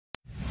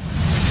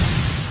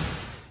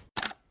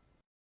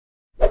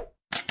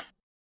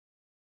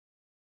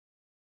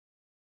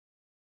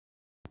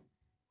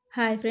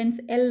Hi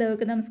friends,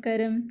 എല്ലാവർക്കും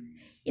നമസ്കാരം.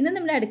 ഇന്ന്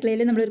നമ്മുടെ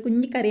അടുക്കളയിൽ നമ്മളൊരു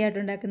കുഞ്ഞി കറിയായിട്ട്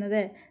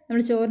ഉണ്ടാക്കുന്നത്.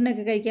 നമ്മൾ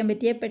ചോറിനൊക്കെ കഴിക്കാൻ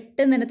പറ്റിയ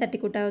പെട്ടെന്ന് തന്നെ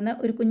തട്ടിക്കൂട്ടാവുന്ന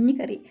ഒരു കുഞ്ഞി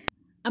കറി.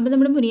 അപ്പോൾ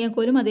നമ്മൾ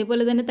മുരിങ്ങക്കോലും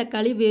അതേപോലെ തന്നെ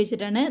തക്കാളി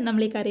ഉപയോഗിച്ചിട്ടാണ്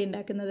നമ്മൾ ഈ കറി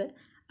ഉണ്ടാക്കുന്നത്.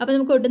 അപ്പോൾ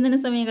നമുക്ക് ഒട്ടും തന്നെ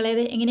സമയം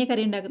കളയാതെ എങ്ങനെയാണ്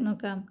കറി ഉണ്ടാക്കുന്നത്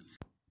നോക്കാം.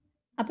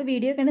 അപ്പോൾ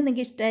വീഡിയോ കണ്ട്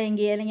നിങ്ങൾക്ക്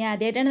ഇഷ്ടമായെങ്കിൽ അല്ലെങ്കിൽ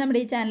ആദ്യമായിട്ടാണ്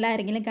നമ്മുടെ ഈ ചാനൽ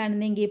ആരെങ്കിലും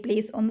കാണുന്നതെങ്കിൽ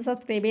പ്ലീസ് ഒന്ന്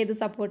സബ്സ്ക്രൈബ് ചെയ്ത്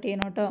സപ്പോർട്ട്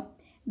ചെയ്യണം കേട്ടോ.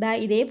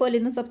 ഇതേപോലെ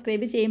ഒന്ന്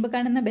സബ്സ്ക്രൈബ് ചെയ്യുമ്പോൾ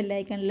കാണുന്ന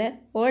ബെല്ലൈക്കണിൽ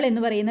ഓൾ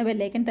എന്ന് പറയുന്ന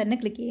ബെല്ലൈക്കൺ തന്നെ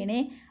ക്ലിക്ക്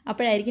ചെയ്യണേ.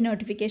 അപ്പോഴായിരിക്കും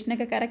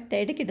നോട്ടിഫിക്കേഷനൊക്കെ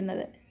കറക്റ്റായിട്ട്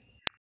കിട്ടുന്നത്.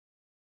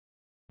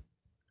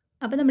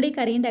 അപ്പോൾ നമ്മുടെ ഈ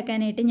കറി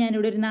ഉണ്ടാക്കാനായിട്ട്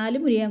ഞാനിവിടെ ഒരു 4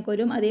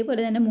 മുരിങ്ങക്കോലും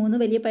അതേപോലെ തന്നെ 3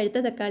 വലിയ പഴുത്ത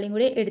തക്കാളിയും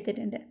കൂടി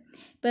എടുത്തിട്ടുണ്ട്.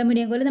 ഇപ്പോൾ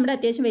മുരിങ്ങക്കോല് നമ്മുടെ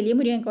അത്യാവശ്യം വലിയ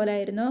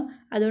മുരിങ്ങക്കോലായിരുന്നു,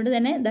 അതുകൊണ്ട്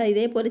തന്നെ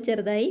ഇതേപോലെ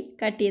ചെറുതായി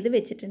കട്ട് ചെയ്ത്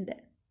വെച്ചിട്ടുണ്ട്.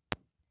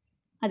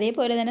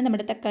 അതേപോലെ തന്നെ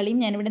നമ്മുടെ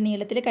തക്കാളിയും ഞാനിവിടെ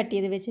നീളത്തിൽ കട്ട്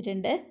ചെയ്ത്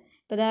വെച്ചിട്ടുണ്ട്.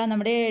 ഇപ്പോൾ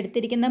നമ്മുടെ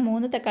എടുത്തിരിക്കുന്ന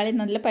 3 തക്കാളി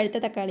നല്ല പഴുത്ത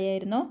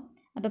തക്കാളിയായിരുന്നു.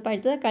 അപ്പോൾ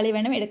പഴുത്ത തക്കാളി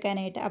വേണം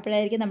എടുക്കാനായിട്ട്,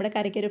 അപ്പോഴായിരിക്കും നമ്മുടെ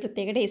കറിക്ക് ഒരു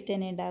പ്രത്യേക ടേസ്റ്റ്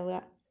തന്നെ ഉണ്ടാവുക.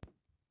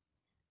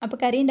 അപ്പോൾ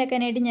കറി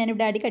ഉണ്ടാക്കാനായിട്ട്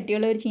ഞാനിവിടെ അടി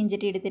കട്ടിയുള്ള ഒരു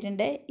ചീഞ്ചട്ടി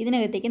എടുത്തിട്ടുണ്ട്.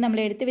 ഇതിനകത്തേക്ക് നമ്മൾ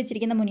എടുത്ത്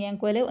വെച്ചിരിക്കുന്ന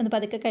മുരിങ്ങക്കോല് ഒന്ന്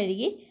പതുക്കെ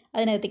കഴുകി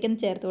അതിനകത്തേക്ക് ഒന്ന്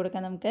ചേർത്ത്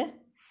കൊടുക്കാം നമുക്ക്.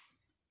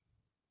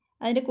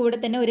 അതിൻ്റെ കൂടെ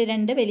തന്നെ ഒരു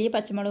 2 വലിയ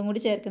പച്ചമുളകും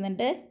കൂടി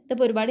ചേർക്കുന്നുണ്ട്.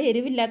 ഇതിപ്പോൾ ഒരുപാട്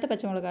എരിവില്ലാത്ത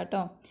പച്ചമുളക്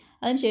കേട്ടോ.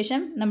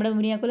 അതിനുശേഷം നമ്മുടെ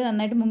മുരിങ്ങക്കോല്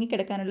നന്നായിട്ട്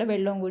മുങ്ങിക്കിടക്കാനുള്ള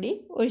വെള്ളവും കൂടി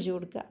ഒഴിച്ചു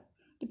കൊടുക്കുക.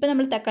 ഇപ്പോൾ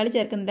നമ്മൾ തക്കാളി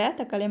ചേർക്കുന്നില്ല,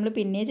 തക്കാളി നമ്മൾ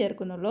പിന്നെ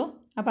ചേർക്കുന്നുള്ളൂ.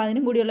 അപ്പോൾ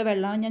അതിനും കൂടിയുള്ള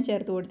വെള്ളവും ഞാൻ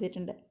ചേർത്ത്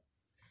കൊടുത്തിട്ടുണ്ട്.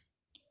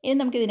 ഇനി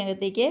നമുക്ക്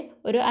ഇതിനകത്തേക്ക്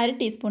ഒരു 1/2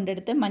 ടീസ്പൂൺ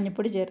എടുത്ത്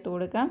മഞ്ഞൾപ്പൊടി ചേർത്ത്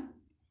കൊടുക്കാം.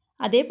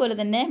 അതേപോലെ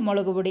തന്നെ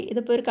മുളക് പൊടി,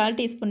 ഇതിപ്പോൾ ഒരു 1/4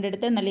 ടീസ്പൂൺ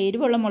എടുത്ത് നല്ല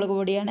എരിവുള്ള മുളക്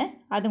പൊടിയാണ്,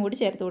 അതും കൂടി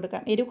ചേർത്ത്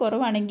കൊടുക്കാം. എരിവ്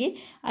കുറവാണെങ്കിൽ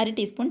 1/2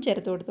 ടീസ്പൂൺ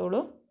ചേർത്ത്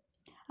കൊടുത്തോളൂ.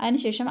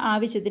 അതിനുശേഷം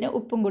ആവശ്യത്തിന്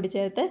ഉപ്പും കൂടി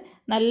ചേർത്ത്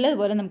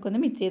നല്ലതുപോലെ നമുക്കൊന്ന്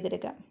മിക്സ്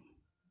ചെയ്തെടുക്കാം.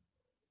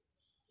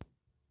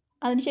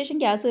 അതിനുശേഷം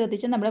ഗ്യാസ്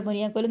കത്തിച്ച് നമ്മുടെ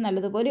മുരിങ്ങക്കോല്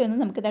നല്ലതുപോലെ ഒന്ന്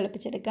നമുക്ക്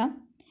തിളപ്പിച്ചെടുക്കാം.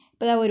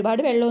 ഇപ്പോൾ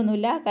ഒരുപാട്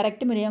വെള്ളമൊന്നുമില്ല,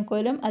 കറക്റ്റ്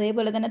മുരിങ്ങക്കോലും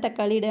അതേപോലെ തന്നെ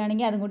തക്കാളി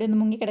ഇടുകയാണെങ്കിൽ അതും കൂടി ഒന്ന്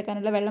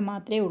മുങ്ങിക്കിടക്കാനുള്ള വെള്ളം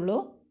മാത്രമേ ഉള്ളൂ.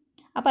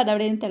 അപ്പോൾ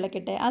അതവിടെ നിന്ന്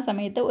തിളക്കട്ടെ. ആ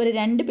സമയത്ത് ഒരു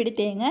 2 പിടി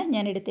തേങ്ങ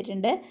ഞാൻ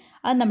എടുത്തിട്ടുണ്ട്.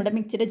 അത് നമ്മുടെ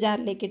മിക്സിയുടെ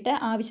ജാറിലേക്കിട്ട്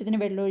ആവശ്യത്തിന്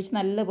വെള്ളം ഒഴിച്ച്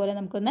നല്ലപോലെ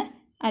നമുക്കൊന്ന്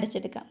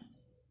അരച്ചെടുക്കാം.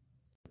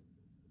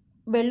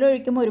 വെള്ളം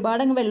ഒഴിക്കുമ്പോൾ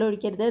ഒരുപാടങ്ങ് വെള്ളം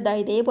ഒഴിക്കരുത്.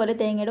 ഇതേപോലെ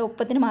തേങ്ങയുടെ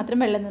ഒപ്പത്തിന് മാത്രം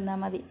വെള്ളം നിന്നാൽ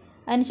മതി.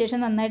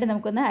 അതിനുശേഷം നന്നായിട്ട്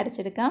നമുക്കൊന്ന്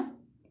അരച്ചെടുക്കാം.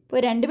 ഇപ്പോൾ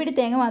 2 പിടി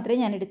തേങ്ങ മാത്രമേ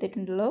ഞാൻ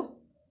എടുത്തിട്ടുള്ളൂ.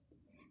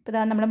 ഇപ്പോൾ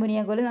നമ്മുടെ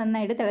മുരിങ്ങക്കോല്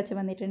നന്നായിട്ട് തിളച്ച്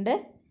വന്നിട്ടുണ്ട്.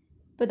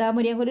 ഇപ്പോൾ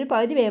മുരിങ്ങക്കോല് ഒരു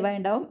പകുതി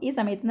വേവായുണ്ടാവും. ഈ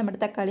സമയത്ത്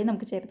നമ്മുടെ തക്കാളി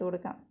നമുക്ക് ചേർത്ത്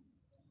കൊടുക്കാം.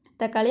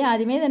 തക്കാളി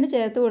ആദ്യമേ തന്നെ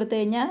ചേർത്ത് കൊടുത്തു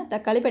കഴിഞ്ഞാൽ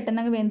തക്കാളി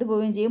പെട്ടെന്നങ്ങ് വെന്ത്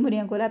പോവുകയും ചെയ്യും.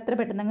 മുരിങ്ങക്കോല് അത്ര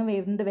പെട്ടെന്നങ്ങ്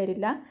വെന്ത്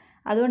വരില്ല.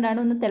 അതുകൊണ്ടാണ്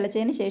ഒന്ന്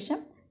തിളച്ചതിന് ശേഷം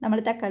നമ്മൾ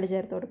തക്കാളി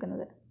ചേർത്ത്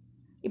കൊടുക്കുന്നത്.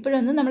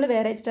 ഇപ്പോഴൊന്നും നമ്മൾ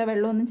വേറെ എക്സ്ട്രാ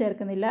വെള്ളമൊന്നും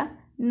ചേർക്കുന്നില്ല.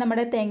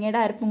 നമ്മുടെ തേങ്ങയുടെ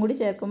അരപ്പും കൂടി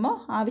ചേർക്കുമ്പോൾ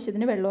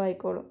ആവശ്യത്തിന് വെള്ളം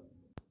ആയിക്കോളും.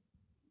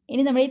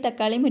 ഇനി നമ്മൾ ഈ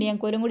തക്കാളിയും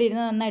മുരിങ്ങക്കോലും കൂടി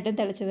ഇരുന്ന് നന്നായിട്ട്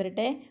തിളച്ച്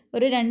വരട്ടെ.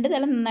 ഒരു 2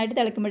 തിള നന്നായിട്ട്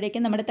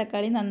തിളക്കുമ്പോഴേക്കും നമ്മുടെ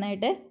തക്കാളി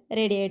നന്നായിട്ട്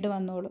റെഡിയായിട്ട്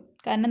വന്നോളും.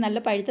 കാരണം നല്ല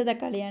പഴുത്ത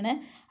തക്കാളിയാണ്,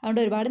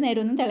 അതുകൊണ്ട് ഒരുപാട്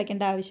നേരമൊന്നും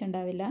തിളയ്ക്കേണ്ട ആവശ്യം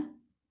ഉണ്ടാവില്ല.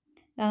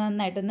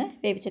 നന്നായിട്ടൊന്ന്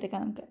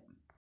വേവിച്ചെടുക്കാം നമുക്ക്.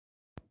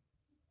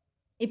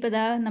 ഇപ്പോൾ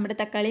നമ്മുടെ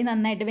തക്കാളി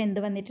നന്നായിട്ട് വെന്ത്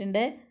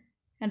വന്നിട്ടുണ്ട്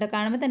കണ്ടോ.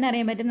 കാണുമ്പോൾ തന്നെ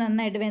അറിയാൻ പറ്റും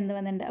നന്നായിട്ട് വെന്ത്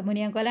വന്നിട്ടുണ്ട്.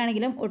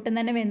 മുരിങ്ങക്കോലാണെങ്കിലും ഒട്ടും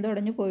തന്നെ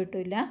വെന്തുടഞ്ഞു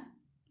പോയിട്ടുമില്ല.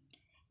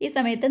 ഈ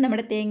സമയത്ത്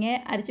നമ്മുടെ തേങ്ങ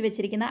അരച്ച്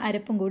വെച്ചിരിക്കുന്ന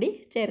അരപ്പും കൂടി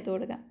ചേർത്ത്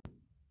കൊടുക്കാം.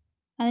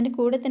 അതിൻ്റെ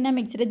കൂടെ തന്നെ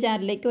മിക്സിയുടെ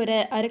ജാറിലേക്ക് ഒരു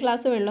 1/2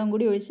 ഗ്ലാസ് വെള്ളവും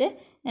കൂടി ഒഴിച്ച്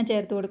ഞാൻ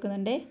ചേർത്ത്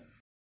കൊടുക്കുന്നുണ്ട്.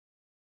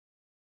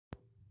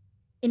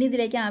 ഇനി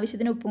ഇതിലേക്ക്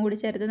ആവശ്യത്തിന് ഉപ്പും കൂടി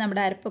ചേർത്ത്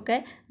നമ്മുടെ അരപ്പൊക്കെ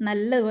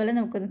നല്ലതുപോലെ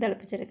നമുക്കൊന്ന്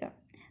തിളപ്പിച്ചെടുക്കാം.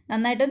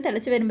 നന്നായിട്ടൊന്ന്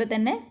തിളച്ച് വരുമ്പോൾ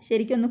തന്നെ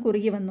ശരിക്കും ഒന്ന്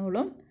കുറുകി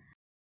വന്നോളും.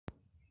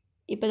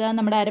 ഇപ്പോൾ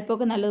നമ്മുടെ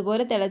അരപ്പൊക്കെ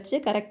നല്ലതുപോലെ തിളച്ച്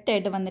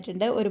കറക്റ്റായിട്ട്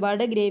വന്നിട്ടുണ്ട്.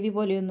 ഒരുപാട് ഗ്രേവി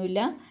പോലെയൊന്നുമില്ല.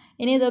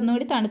 ഇനി ഇതൊന്നും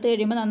കൂടി തണുത്ത്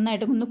കഴിയുമ്പോൾ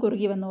നന്നായിട്ട് ഒന്ന്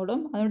കുറുകി വന്നോളും.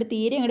 അതുകൊണ്ട്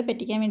തീരെ അങ്ങോട്ട്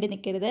പറ്റിക്കാൻ വേണ്ടി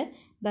നിൽക്കരുത്.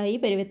 ഈ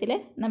പരുവത്തിൽ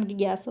നമുക്ക്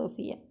ഗ്യാസ് ഓഫ്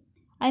ചെയ്യാം.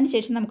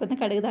 അതിനുശേഷം നമുക്കൊന്ന്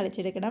കടുക്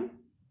തളിച്ചെടുക്കണം.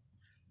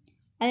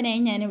 അതിനായി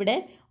ഞാനിവിടെ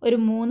ഒരു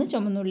 3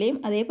 ചുമന്നുള്ളിയും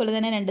അതേപോലെ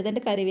തന്നെ 2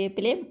 തണ്ട്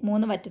കറിവേപ്പിലയും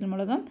 3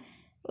 വറ്റൽമുളകും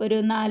ഒരു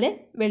 4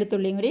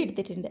 വെളുത്തുള്ളിയും കൂടി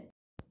എടുത്തിട്ടുണ്ട്.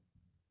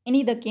 ഇനി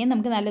ഇതൊക്കെയും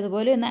നമുക്ക്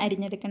നല്ലതുപോലെ ഒന്ന്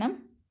അരിഞ്ഞെടുക്കണം.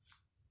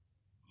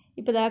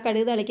 ഇപ്പോൾ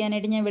കടുക്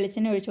തളിക്കാനായിട്ട് ഞാൻ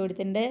വെളിച്ചെണ്ണ ഒഴിച്ചു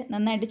കൊടുത്തിട്ടുണ്ട്.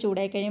 നന്നായിട്ട്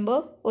ചൂടായി കഴിയുമ്പോൾ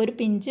ഒരു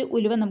പിഞ്ച്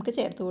ഉലുവ നമുക്ക്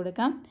ചേർത്ത്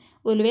കൊടുക്കാം.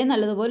 ഉലുവയെ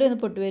നല്ലതുപോലെ ഒന്ന്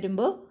പൊട്ടി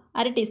വരുമ്പോൾ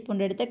 1/2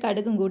 ടീസ്പൂൺ എടുത്ത്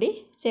കടുകും കൂടി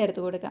ചേർത്ത്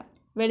കൊടുക്കാം.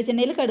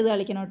 വെളിച്ചെണ്ണയിൽ കടുക്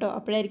തളിക്കണം കേട്ടോ,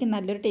 അപ്പോഴായിരിക്കും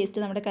നല്ലൊരു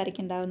ടേസ്റ്റ് നമ്മുടെ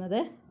കറിക്ക് ഉണ്ടാവുന്നത്.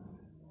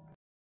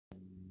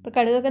 ഇപ്പോൾ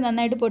കടുകൊക്കെ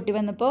നന്നായിട്ട് പൊട്ടി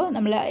വന്നപ്പോൾ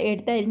നമ്മൾ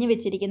അരിഞ്ഞ്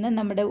വെച്ചിരിക്കുന്ന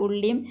നമ്മുടെ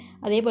ഉള്ളിയും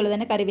അതേപോലെ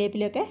തന്നെ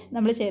കറിവേപ്പിലയൊക്കെ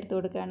നമ്മൾ ചേർത്ത്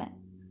കൊടുക്കുകയാണ്.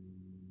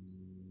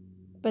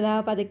 ഇപ്പോൾ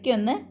പതുക്കെ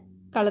ഒന്ന്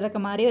കളറൊക്കെ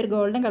മാറി ഒരു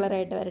ഗോൾഡൻ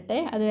കളറായിട്ട് വരട്ടെ.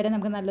 അതുവരെ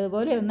നമുക്ക്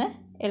നല്ലതുപോലെ ഒന്ന്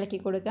ഇളക്കി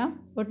കൊടുക്കാം.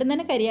 ഒട്ടും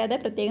തന്നെ കരിയാതെ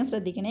പ്രത്യേകം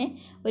ശ്രദ്ധിക്കണേ.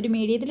 ഒരു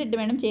മീഡിയത്തിലിട്ട്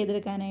വേണം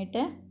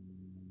ചെയ്തെടുക്കാനായിട്ട്.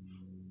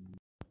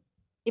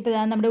 ഇപ്പോൾ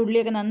നമ്മുടെ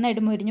ഉള്ളിയൊക്കെ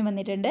നന്നായിട്ട് മുരിഞ്ഞു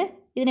വന്നിട്ടുണ്ട്.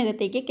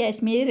 ഇതിനകത്തേക്ക്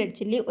കാശ്മീരി റെഡ്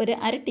ചില്ലി ഒരു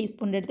 1/2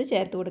 ടീസ്പൂൺ എടുത്ത്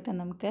ചേർത്ത് കൊടുക്കാം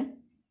നമുക്ക്.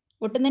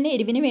 ഒട്ടും തന്നെ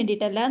എരിവിന്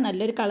വേണ്ടിയിട്ടല്ല,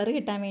 നല്ലൊരു കളർ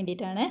കിട്ടാൻ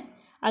വേണ്ടിയിട്ടാണ്.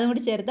 അതും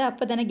കൂടി ചേർത്ത്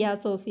അപ്പോൾ തന്നെ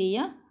ഗ്യാസ് ഓഫ്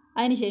ചെയ്യുക.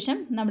 അതിനുശേഷം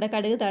നമ്മുടെ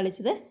കടുക്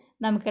താളിച്ചത്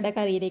നമുക്കിടെ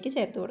കറിയിലേക്ക്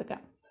ചേർത്ത്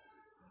കൊടുക്കാം.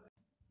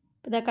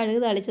 ഇപ്പോൾ കടുക്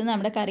തളിച്ചത്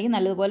നമ്മുടെ കറി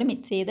നല്ലതുപോലെ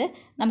മിക്സ് ചെയ്ത്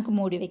നമുക്ക്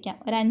മൂടി വയ്ക്കാം.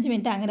 ഒരു 5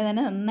 മിനിറ്റ് അങ്ങനെ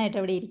തന്നെ നന്നായിട്ട്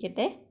അവിടെ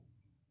ഇരിക്കട്ടെ.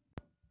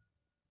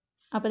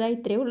 അപ്പോൾ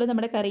ഇത്രയേ ഉള്ളൂ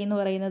നമ്മുടെ കറി എന്ന്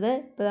പറയുന്നത്.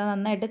 ഇപ്പോൾ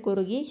നന്നായിട്ട്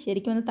കുറുകി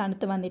ശരിക്കും ഒന്ന്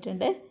തണുത്ത്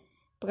വന്നിട്ടുണ്ട്.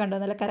 ഇപ്പോൾ കണ്ടോ,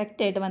 നല്ല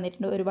കറക്റ്റായിട്ട്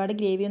വന്നിട്ടുണ്ട്. ഒരുപാട്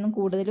ഗ്രേവിയൊന്നും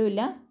കൂടുതലും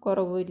ഇല്ല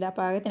കുറവും ഇല്ല,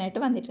 പാകത്തിനായിട്ട്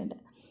വന്നിട്ടുണ്ട്.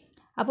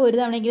 അപ്പോൾ ഒരു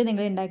തവണയെങ്കിലും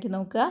നിങ്ങൾ ഉണ്ടാക്കി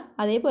നോക്കുക.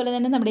 അതേപോലെ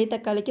തന്നെ നമ്മുടെ ഈ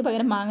തക്കാളിക്ക്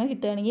പകരം മാങ്ങ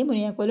കിട്ടുകയാണെങ്കിൽ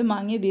മുരിങ്ങാക്കോലും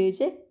മാങ്ങ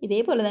ഉപയോഗിച്ച്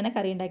ഇതേപോലെ തന്നെ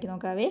കറി ഉണ്ടാക്കി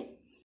നോക്കാവേ.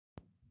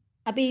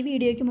 അപ്പോൾ ഈ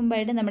വീഡിയോയ്ക്ക്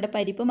മുമ്പായിട്ട് നമ്മുടെ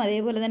പരിപ്പും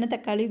അതേപോലെ തന്നെ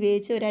തക്കാളി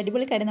ഉപയോഗിച്ച് ഒരു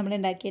അടിപൊളി കറി നമ്മൾ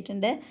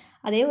ഉണ്ടാക്കിയിട്ടുണ്ട്.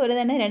 അതേപോലെ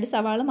തന്നെ 2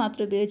 സവാള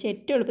മാത്രം ഉപയോഗിച്ച്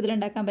ഏറ്റവും എളുപ്പത്തിൽ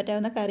ഉണ്ടാക്കാൻ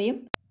പറ്റാവുന്ന കറിയും,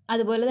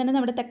 അതുപോലെ തന്നെ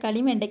നമ്മുടെ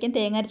തക്കാളിയും വെണ്ടയ്ക്കും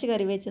തേങ്ങ അരച്ച്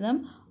കറി വെച്ചതും,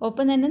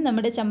 ഒപ്പം തന്നെ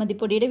നമ്മുടെ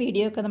ചമ്മന്തിപ്പൊടിയുടെ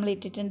വീഡിയോ ഒക്കെ നമ്മൾ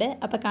ഇട്ടിട്ടുണ്ട്.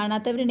 അപ്പോൾ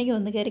കാണാത്തവരുണ്ടെങ്കിൽ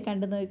ഒന്ന് കയറി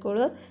കണ്ടു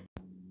നോക്കിക്കോളൂ.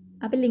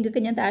 അപ്പോൾ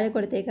ലിങ്കൊക്കെ ഞാൻ താഴെ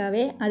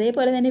കൊടുത്തേക്കാവേ.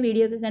 അതേപോലെ തന്നെ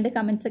വീഡിയോ ഒക്കെ കണ്ട്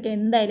കമൻസൊക്കെ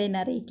എന്തായാലും എന്നെ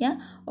അറിയിക്കാം.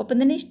 ഒപ്പം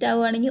തന്നെ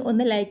ഇഷ്ടമാവുകയാണെങ്കിൽ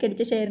ഒന്ന് ലൈക്ക്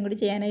അടിച്ച് ഷെയറും കൂടി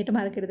ചെയ്യാനായിട്ട്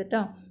മറക്കരുത്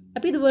കേട്ടോ.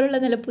 അപ്പോൾ ഇതുപോലുള്ള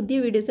നല്ല പുതിയ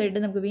വീഡിയോസായിട്ട്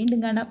നമുക്ക്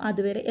വീണ്ടും കാണാം.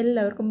 അതുവരെ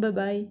എല്ലാവർക്കും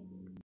ബൈ.